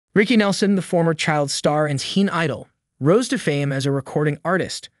Ricky Nelson, the former child star and teen idol, rose to fame as a recording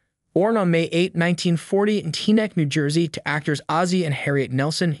artist. Born on May 8, 1940 in Teaneck, New Jersey, to actors Ozzie and Harriet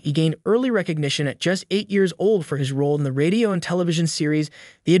Nelson, he gained early recognition at just 8 years old for his role in the radio and television series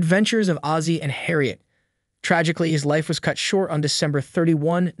The Adventures of Ozzie and Harriet. Tragically, his life was cut short on December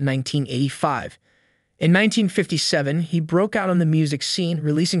 31, 1985. In 1957, he broke out on the music scene,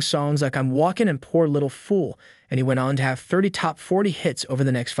 releasing songs like I'm Walkin' and Poor Little Fool, and he went on to have 30 top 40 hits over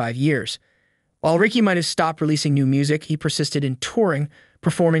the next 5 years. While Ricky might have stopped releasing new music, he persisted in touring,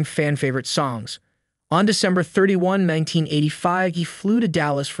 performing fan-favorite songs. On December 31, 1985, he flew to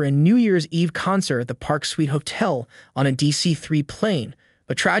Dallas for a New Year's Eve concert at the Park Suite Hotel on a DC-3 plane,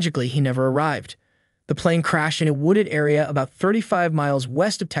 but tragically, he never arrived. The plane crashed in a wooded area about 35 miles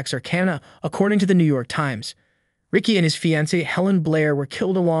west of Texarkana, according to the New York Times. Ricky and his fiancée, Helen Blair, were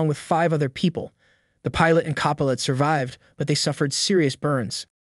killed along with 5 other people. The pilot and copilot survived, but they suffered serious burns.